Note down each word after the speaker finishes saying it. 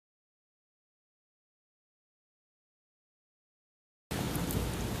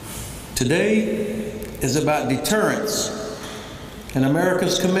Today is about deterrence and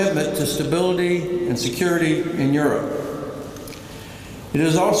America's commitment to stability and security in Europe. It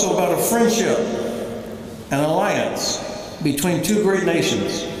is also about a friendship and alliance between two great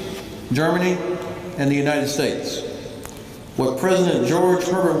nations, Germany and the United States, what President George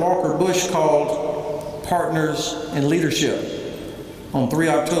Herbert Walker Bush called partners in leadership on 3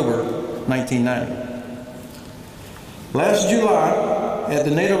 October 1990. Last July, at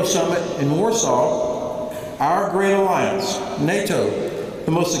the NATO summit in Warsaw, our great alliance, NATO,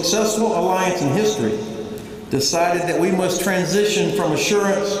 the most successful alliance in history, decided that we must transition from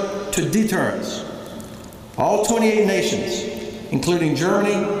assurance to deterrence. All 28 nations, including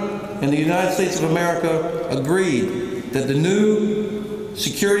Germany and the United States of America, agreed that the new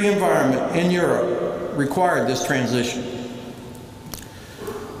security environment in Europe required this transition.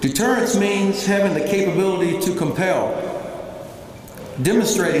 Deterrence means having the capability to compel,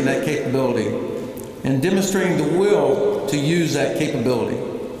 demonstrating that capability, and demonstrating the will to use that capability.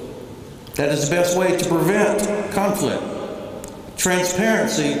 That is the best way to prevent conflict.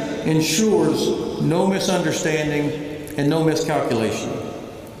 Transparency ensures no misunderstanding and no miscalculation.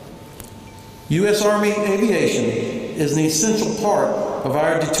 U.S. Army aviation is an essential part of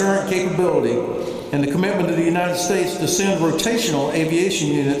our deterrent capability, and the commitment of the United States to send rotational aviation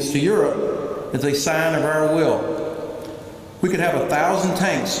units to Europe is a sign of our will. We could have 1,000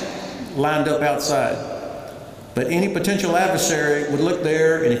 tanks lined up outside, but any potential adversary would look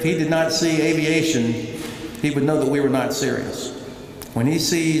there, and if he did not see aviation, he would know that we were not serious. When he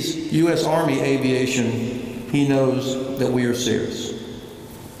sees U.S. Army aviation, he knows that we are serious.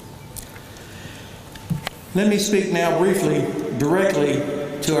 Let me speak now briefly, directly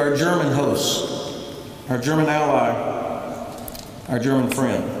to our German hosts, our German ally, our German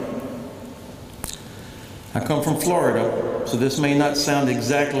friend. I come from Florida, so this may not sound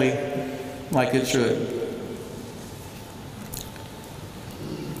exactly like it should.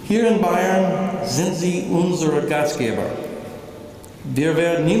 Hier in Bayern sind Sie unsere Gastgeber. Wir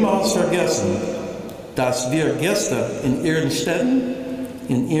werden niemals vergessen, dass wir Gäste in Ihren Städten,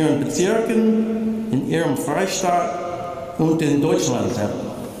 in Ihren Bezirken, in Ihrem Freistaat und in Deutschland sind.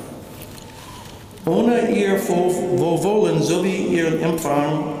 Ohne Ihr Wohlwollen sowie Ihren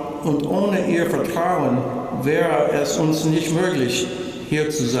Empfang und ohne Ihr Vertrauen wäre es uns nicht möglich, hier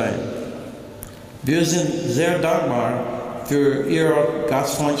zu sein. Wir sind sehr dankbar für Ihre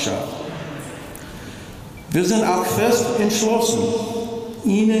Gastfreundschaft. Wir sind auch fest entschlossen,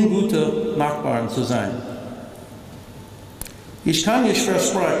 Ihnen gute Nachbarn zu sein. Ich kann nicht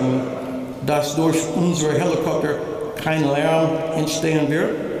versprechen, dass durch unsere Helikopter kein Lärm entstehen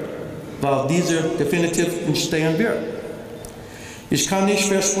wird, weil dieser definitiv entstehen wird. Ich kann nicht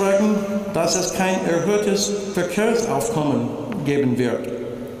versprechen, dass es kein erhöhtes Verkehrsaufkommen geben wird,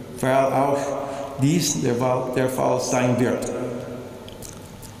 weil auch dies der Fall sein wird.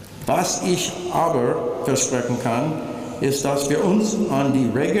 Was ich aber versprechen kann, ist, dass wir uns an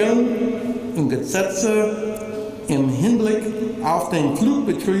die Regeln und Gesetze im Hinblick auf den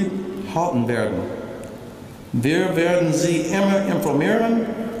Flugbetrieb halten werden. Wir werden Sie immer informieren,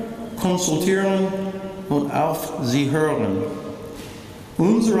 konsultieren und auf Sie hören.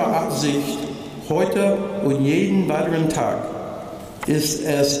 Unsere Absicht heute und jeden weiteren Tag ist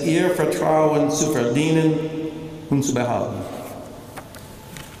es, Ihr Vertrauen zu verdienen und zu behalten.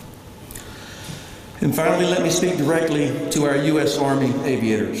 And finally, let me speak directly to our U.S. Army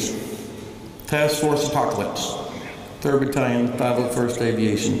aviators. Task Force Apocalypse, 3rd Battalion, 501st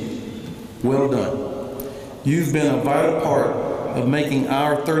Aviation. Well done. You've been a vital part of making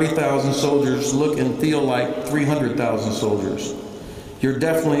our 30,000 soldiers look and feel like 300,000 soldiers. You're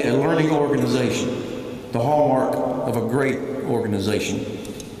definitely a learning organization, the hallmark of a great organization.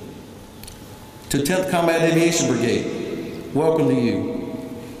 To 10th Combat Aviation Brigade, welcome to you.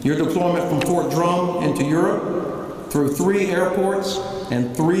 Your deployment from Fort Drum into Europe through 3 airports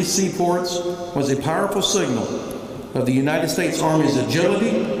and 3 seaports was a powerful signal of the United States Army's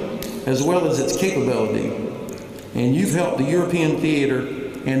agility as well as its capability. And you've helped the European theater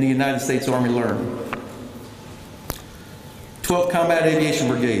and the United States Army learn. 12th Combat Aviation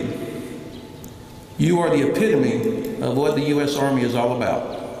Brigade, you are the epitome of what the U.S. Army is all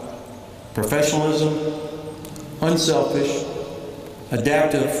about. Professionalism, unselfish,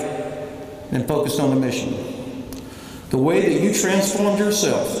 adaptive, and focused on the mission. The way that you transformed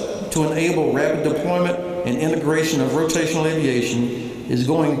yourself to enable rapid deployment and integration of rotational aviation is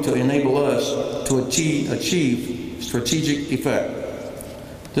going to enable us to achieve strategic effect.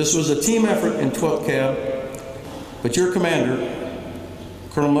 This was a team effort in 12th Cab, but your commander,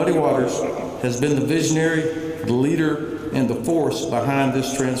 Colonel Muddy Waters, has been the visionary, the leader, and the force behind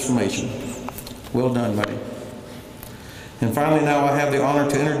this transformation. Well done, buddy. And finally, now I have the honor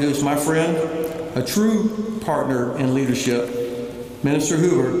to introduce my friend, a true partner in leadership, Minister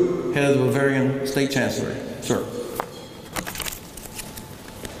Hoover, head of the Bavarian State Chancellery. Sir.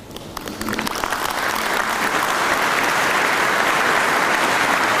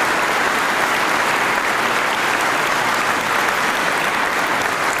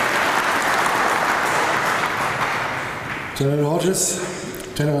 General Hodges,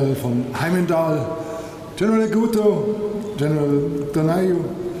 General von Heimendal, General Guto, General Donayu,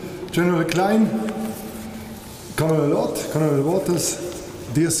 General Klein, Colonel Lott, Colonel Waters,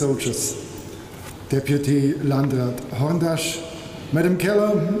 dear soldiers, Deputy Landrat Horndash, Madam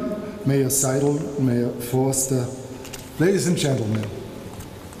Keller, Mayor Seidel, Mayor Forster, ladies and gentlemen.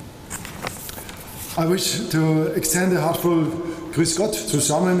 I wish to extend a heartfelt Grüß Gott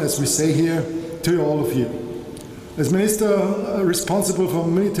zusammen, as we say here, to all of you. As Minister responsible for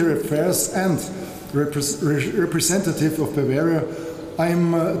military affairs and representative of Bavaria, I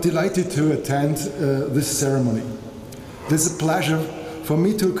am delighted to attend this ceremony. It is a pleasure for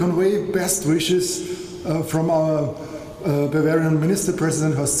me to convey best wishes from our Bavarian Minister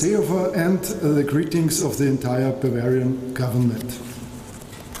President Horst Seehofer and the greetings of the entire Bavarian government.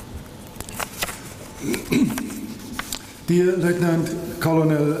 Dear Lieutenant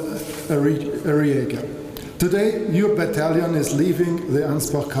Colonel Arriaga, today your battalion is leaving the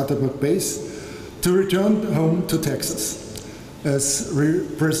Ansbach-Katterberg base to return home to Texas. As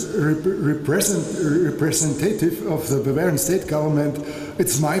representative of the Bavarian state government,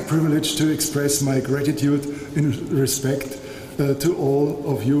 it's my privilege to express my gratitude and respect to all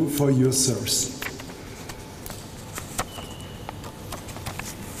of you for your service.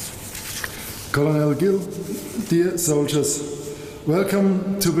 Colonel Gill, dear soldiers,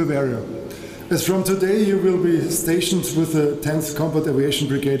 welcome to Bavaria. As from today you will be stationed with the 10th Combat Aviation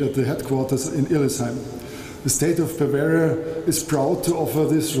Brigade at the headquarters in Illesheim. The state of Bavaria is proud to offer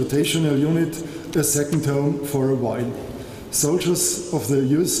this rotational unit a second home for a while. Soldiers of the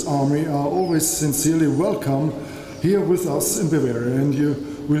US Army are always sincerely welcome here with us in Bavaria, and you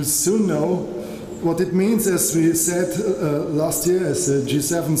will soon know what it means, as we said last year as a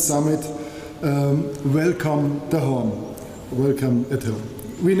G7 summit, welcome the home, welcome at home.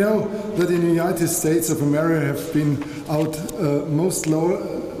 We know that in the United States of America have been our most loyal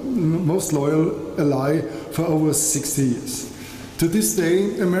ally for over 60 years. To this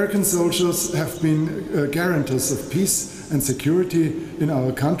day, American soldiers have been guarantors of peace and security in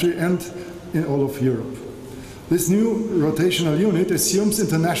our country and in all of Europe. This new rotational unit assumes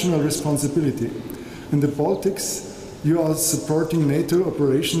international responsibility. In the Baltics, you are supporting NATO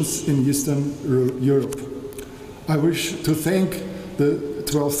operations in Eastern Europe. I wish to thank the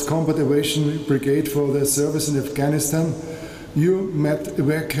 12th Combat Aviation Brigade for their service in Afghanistan. Your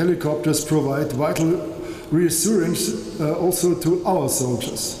MEDEVAC helicopters provide vital reassurance also to our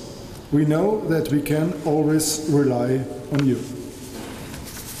soldiers. We know that we can always rely on you.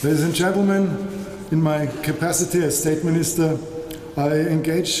 Ladies and gentlemen, in my capacity as State Minister, I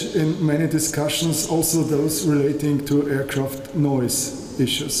engage in many discussions, also those relating to aircraft noise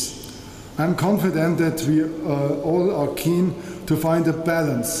issues. I'm confident that we all are keen to find a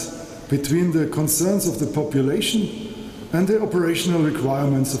balance between the concerns of the population and the operational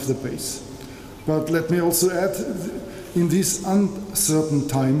requirements of the base. But let me also add, in these uncertain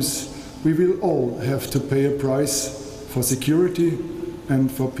times, we will all have to pay a price for security and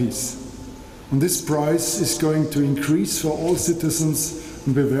for peace. And this price is going to increase for all citizens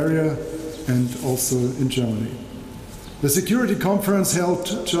in Bavaria and also in Germany. The security conference held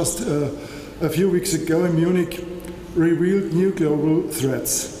just a few weeks ago in Munich revealed new global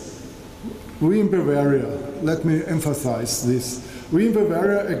threats. We in Bavaria, let me emphasize this, we in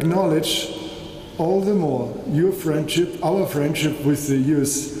Bavaria acknowledge all the more your friendship, our friendship with the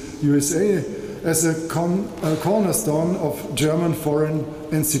USA as a cornerstone of German foreign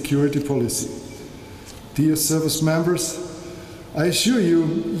and security policy. Dear service members, I assure you,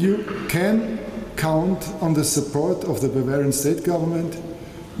 you can count on the support of the Bavarian state government.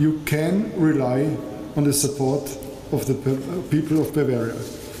 You can rely on the support of the people of Bavaria.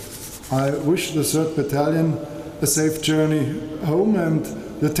 I wish the 3rd Battalion a safe journey home and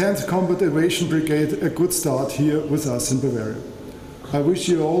the 10th Combat Aviation Brigade a good start here with us in Bavaria. I wish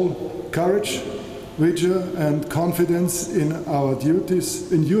you all courage, vigor and confidence in our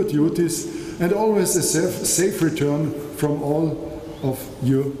duties, in your duties, and always a safe return from all of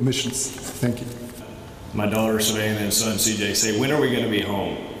your missions. Thank you. My daughter Savannah and son CJ say, when are we going to be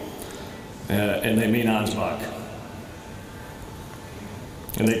home? And they mean Ansbach.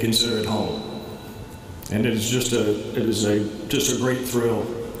 And they consider it home. And it is just a great thrill,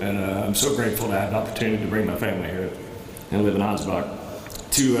 and I'm so grateful to have the opportunity to bring my family here and live in Ansbach.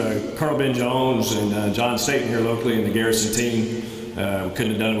 To Colonel Ben Jones and John Staten here locally and the Garrison team, we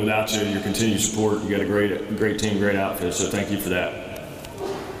couldn't have done it without you. Your continued support. You got a great team, great outfit. So thank you for that.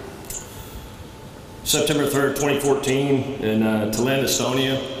 September 3rd, 2014, in Tallinn,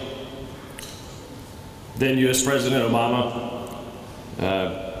 Estonia. Then U.S. President Obama,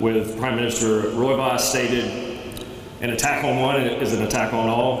 with Prime Minister Roivas, stated, "An attack on one is an attack on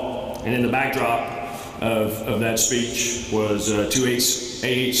all." And in the backdrop of that speech was two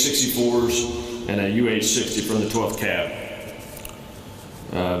AH-64s and a UH-60 from the 12th Cab.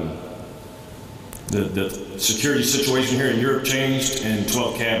 The security situation here in Europe changed, and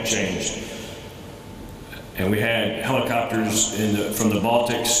 12th Cab changed. And we had helicopters from the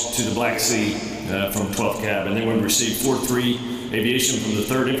Baltics to the Black Sea from 12th Cab. And then we received 4-3 Aviation from the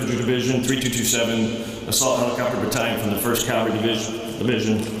 3rd Infantry Division, 3227 Assault Helicopter Battalion from the 1st Cavalry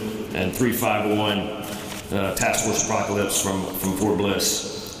Division, and 351 Task Force Apocalypse from Fort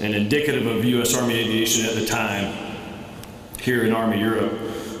Bliss. And indicative of U.S. Army aviation at the time, here in Army Europe,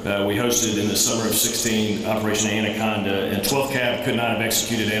 we hosted in the summer of 16 Operation Anaconda, and 12th Cab could not have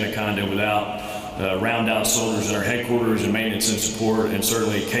executed Anaconda without round out soldiers in our headquarters and maintenance and support, and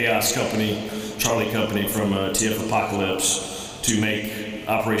certainly Chaos Company, Charlie Company from TF Apocalypse to make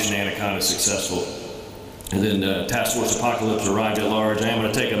Operation Anaconda successful. And then Task Force Apocalypse arrived at large. I am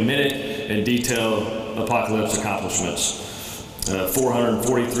going to take a minute and detail Apocalypse accomplishments.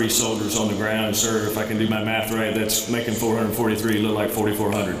 443 soldiers on the ground, sir. If I can do my math right, that's making 443 look like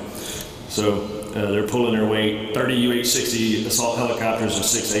 4,400. So they're pulling their weight. 30 UH-60 assault helicopters and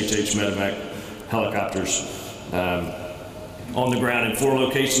 6 HH medevac helicopters on the ground in 4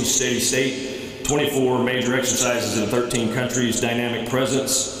 locations, steady state, 24 major exercises in 13 countries, dynamic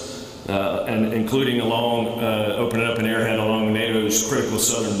presence, and including opening up an airhead along NATO's critical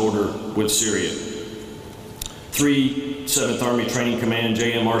southern border with Syria. 3 7th Army Training Command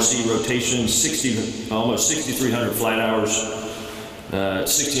JMRC rotations, almost 6,300 flight hours,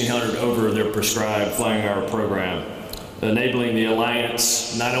 1,600 over their prescribed flying hour program, enabling the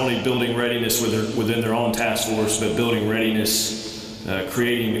alliance not only building readiness within their own task force, but building readiness,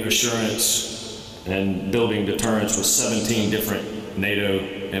 creating assurance, and building deterrence with 17 different NATO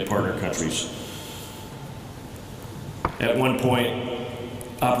and partner countries. At one point,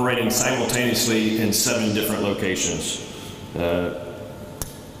 operating simultaneously in 7 different locations.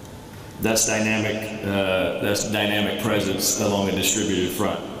 That's dynamic presence along a distributed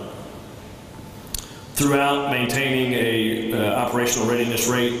front. Throughout, maintaining a operational readiness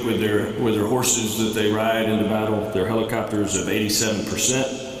rate with their horses that they ride into battle, their helicopters of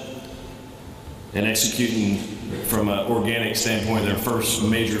 87%, and executing from an organic standpoint their first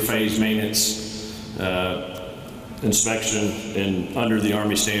major phase maintenance inspection under the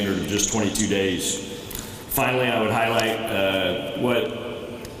Army standard of just 22 days. Finally, I would highlight what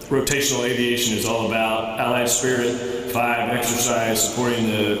rotational aviation is all about. Allied Spirit 5 exercise supporting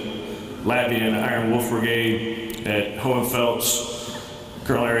the Latvian Iron Wolf Brigade at Hohenfels.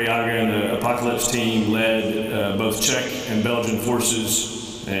 Colonel Arriaga and the Apocalypse team led both Czech and Belgian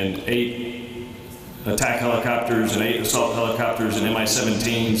forces, and 8 attack helicopters and 8 assault helicopters and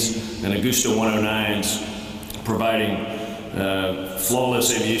Mi-17s and Augusta 109s, providing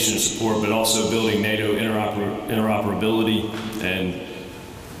flawless aviation support, but also building NATO interoperability and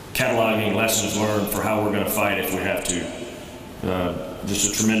cataloging lessons learned for how we're going to fight if we have to.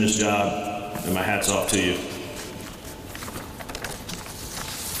 Just a tremendous job, and my hat's off to you.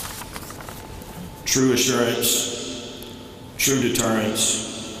 True assurance, true deterrence,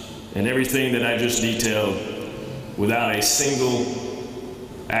 and everything that I just detailed without a single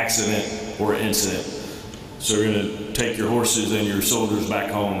accident or incident. So we're going to take your horses and your soldiers back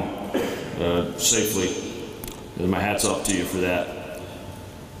home safely, and my hat's off to you for that.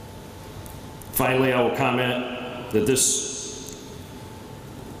 Finally, I will comment that this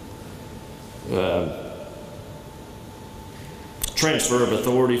transfer of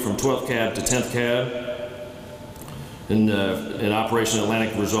authority from 12th Cab to 10th Cab in Operation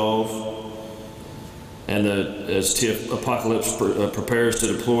Atlantic Resolve, and as TF Apocalypse prepares to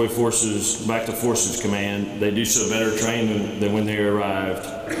deploy forces back to Forces Command, they do so better trained than when they arrived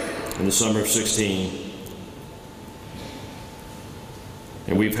in the summer of 16.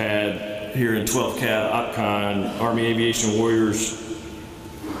 And we've had here in 12th Cab OpCon Army Aviation Warriors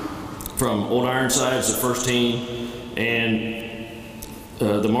from Old Ironsides, the 1st team, and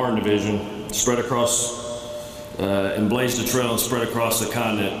the Martin Division spread across and blazed the trail and spread across the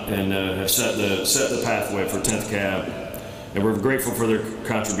continent, and have set the pathway for 10th Cab, and we're grateful for their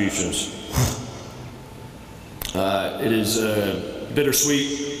contributions. It is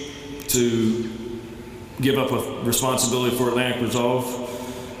bittersweet to give up a responsibility for Atlantic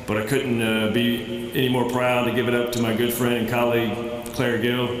Resolve, but I couldn't be any more proud to give it up to my good friend and colleague, Claire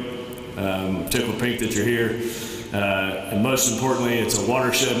Gill. Tickled pink that you're here. And most importantly, it's a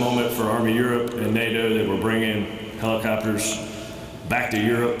watershed moment for Army Europe and NATO that we're bringing helicopters back to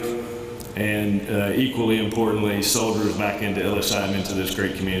Europe, and equally importantly, soldiers back into Illesheim, into this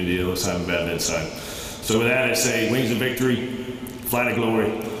great community, Illesheim and Bad Bedside. So with that, I say wings of victory, flight of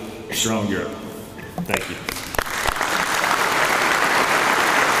glory, strong Europe. Thank you.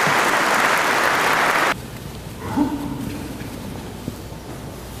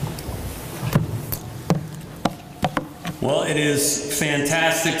 Well, it is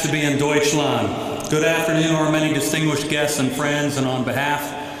fantastic to be in Deutschland. Good afternoon, our many distinguished guests and friends, and on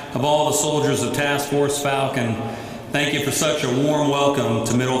behalf of all the soldiers of Task Force Falcon, thank you for such a warm welcome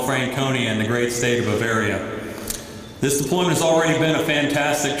to Middle Franconia and the great state of Bavaria. This deployment has already been a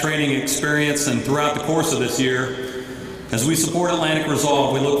fantastic training experience, and throughout the course of this year, as we support Atlantic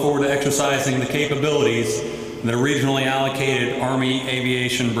Resolve, we look forward to exercising the capabilities that a regionally allocated Army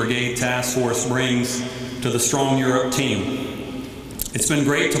Aviation Brigade Task Force brings to the Strong Europe team. It's been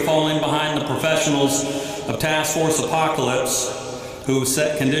great to fall in behind the professionals of Task Force Apocalypse who have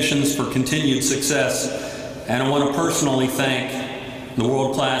set conditions for continued success, and I want to personally thank the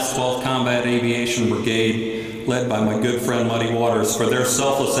world-class 12th Combat Aviation Brigade, led by my good friend Muddy Waters, for their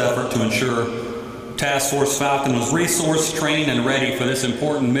selfless effort to ensure Task Force Falcon was resourced, trained, and ready for this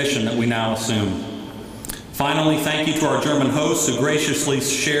important mission that we now assume. Finally, thank you to our German hosts who graciously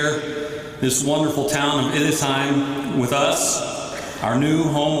share this wonderful town of Illesheim with us, our new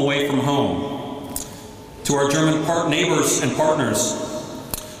home away from home. To our German neighbors and partners,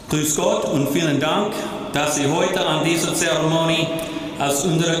 grüß Gott und vielen Dank, dass Sie heute an dieser Zeremonie als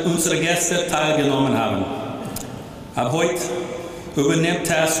unsere Gäste teilgenommen haben. Ab heute übernimmt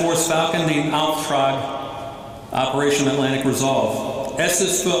Task Force Falcon den Auftrag Operation Atlantic Resolve. Es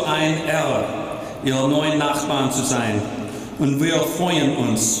ist für eine Ehre, Ihre neuen Nachbarn zu sein, und wir freuen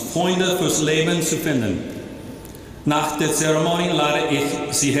uns, Freunde fürs Leben zu finden. Nach der Zeremonie lade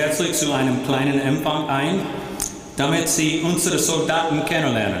ich Sie herzlich zu einem kleinen Empfang ein, damit Sie unsere Soldaten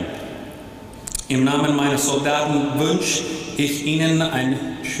kennenlernen. Im Namen meiner Soldaten wünsche ich Ihnen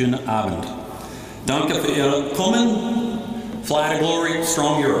einen schönen Abend. Danke für Ihr Kommen. Flight of Glory,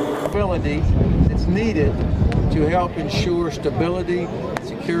 Strong Europe. Ability that's needed to help ensure stability and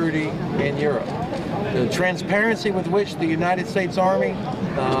security in Europe. The transparency with which the United States Army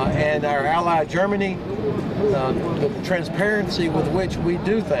and our ally Germany, the transparency with which we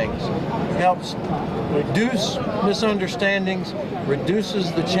do things helps reduce misunderstandings,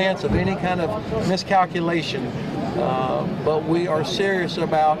 reduces the chance of any kind of miscalculation, but we are serious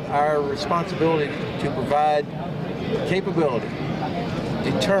about our responsibility to provide capability,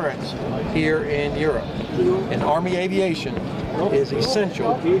 deterrence here in Europe. And Army aviation is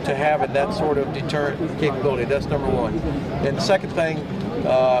essential to having that sort of deterrent capability. That's number one. And the second thing,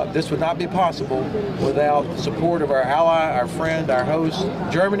 this would not be possible without the support of our ally, our friend, our host,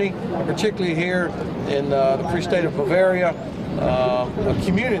 Germany, particularly here in the Free State of Bavaria,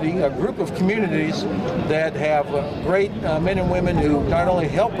 a group of communities that have great men and women who not only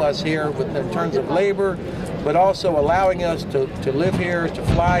help us here in terms of labor, but also allowing us to live here, to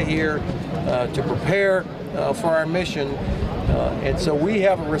fly here, to prepare for our mission. And so we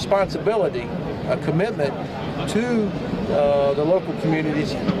have a responsibility, a commitment to the local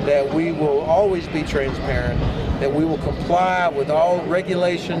communities that we will always be transparent, that we will comply with all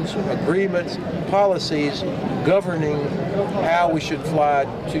regulations, agreements, policies governing how we should fly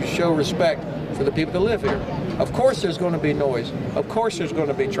to show respect for the people that live here. Of course there's going to be noise. Of course there's going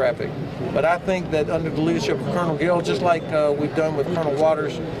to be traffic. But I think that under the leadership of Colonel Gill, just like we've done with Colonel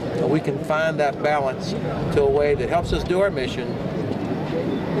Waters, we can find that balance to a way that helps us do our mission,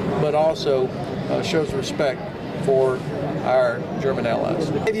 but also shows respect for our German allies.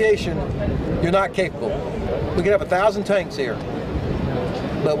 Aviation, you're not capable. We could have 1,000 tanks here,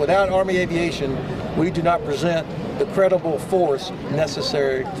 but without Army aviation, we do not present the credible force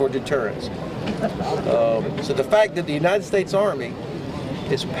necessary for deterrence. So the fact that the United States Army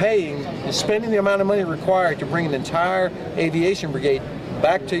is spending the amount of money required to bring an entire aviation brigade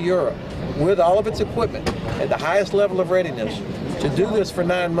back to Europe with all of its equipment at the highest level of readiness, to do this for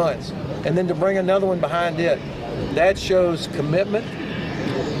 9 months, and then to bring another one behind it, that shows commitment,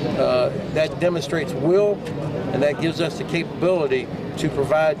 that demonstrates will, and that gives us the capability to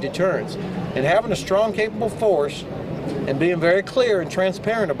provide deterrence. And having a strong, capable force and being very clear and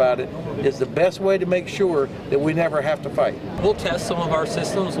transparent about it is the best way to make sure that we never have to fight. We'll test some of our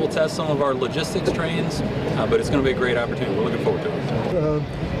systems, we'll test some of our logistics trains, but it's going to be a great opportunity. We're looking forward to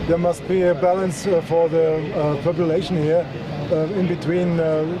it. There must be a balance for the population here in between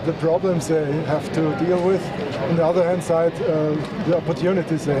the problems they have to deal with. On the other hand side, the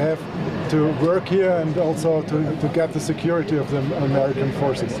opportunities they have to work here and also to get the security of the American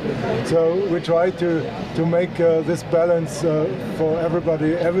forces. So we try to make this balance for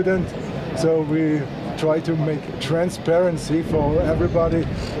everybody evident. So we try to make transparency for everybody.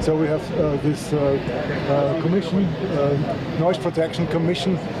 So we have this commission, noise protection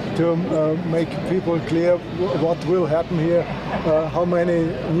commission, to make people clear what will happen here, how many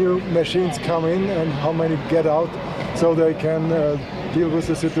new machines come in and how many get out, so they can deal with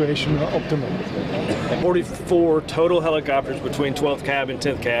the situation optimally. 44 total helicopters between 12th Cab and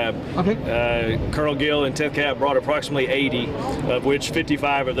 10th Cab. Okay. Colonel Gill and 10th Cab brought approximately 80, of which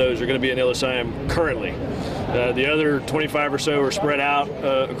 55 of those are going to be in Illisheim currently. The other 25 or so are spread out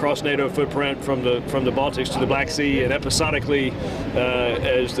across NATO footprint from the Baltics to the Black Sea, and episodically,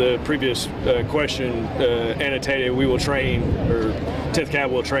 as the previous question annotated, we will train, or 10th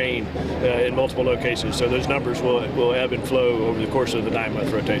Cab will train in multiple locations. So those numbers will ebb and flow over the course of the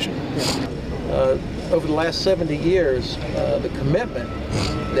 9-month rotation. Over the last 70 years, the commitment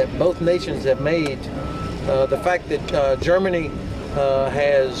that both nations have made, the fact that Germany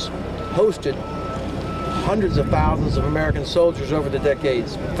has hosted hundreds of thousands of American soldiers over the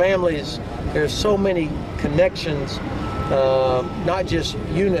decades, families, there's so many connections, not just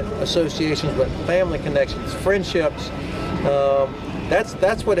unit associations, but family connections, friendships.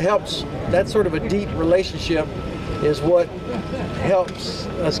 That's what helps. That sort of a deep relationship is what helps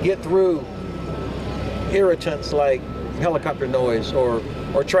us get through irritants like helicopter noise or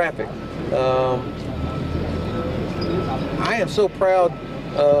traffic. I am so proud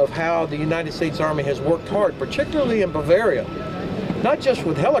of how the United States Army has worked hard, particularly in Bavaria, not just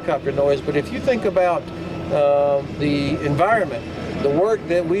with helicopter noise, but if you think about the environment, the work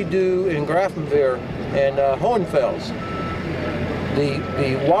that we do in Grafenwehr and Hohenfels, the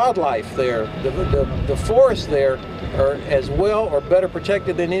wildlife there, the forests there are as well or better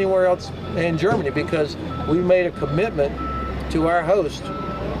protected than anywhere else in Germany, because we made a commitment to our host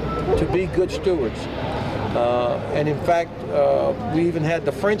to be good stewards. And in fact, we even had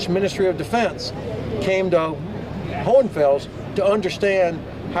the French Ministry of Defense came to Hohenfels to understand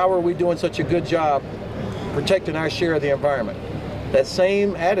how are we doing such a good job protecting our share of the environment. That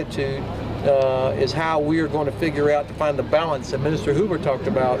same attitude is how we are going to figure out to find the balance that Minister Huber talked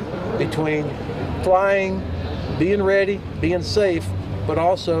about between flying, being ready, being safe, but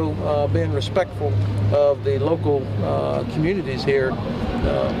also being respectful of the local communities here.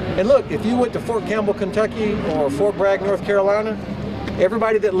 And look, if you went to Fort Campbell, Kentucky, or Fort Bragg, North Carolina,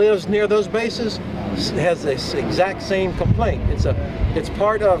 everybody that lives near those bases has this exact same complaint. It's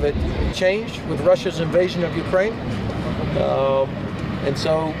part of it changed with Russia's invasion of Ukraine, and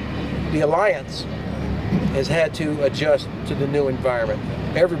so the alliance has had to adjust to the new environment.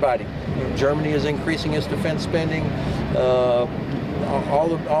 Everybody, Germany is increasing its defense spending. All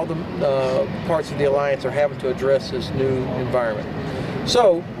the parts of the alliance are having to address this new environment.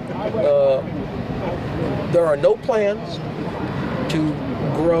 So there are no plans to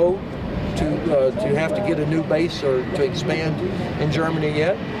grow, to have to get a new base or to expand in Germany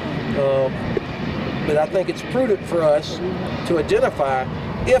yet. But I think it's prudent for us to identify,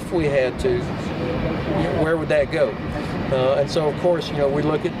 if we had to, where would that go? And so, of course, we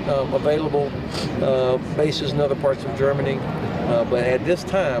look at available bases in other parts of Germany, but at this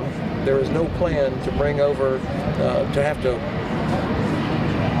time, there is no plan to bring over, to have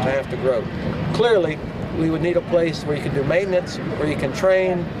to grow. Clearly, we would need a place where you can do maintenance, where you can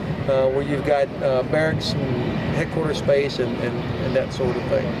train, where you've got barracks and headquarters space and that sort of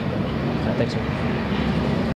thing. Thanks, sir.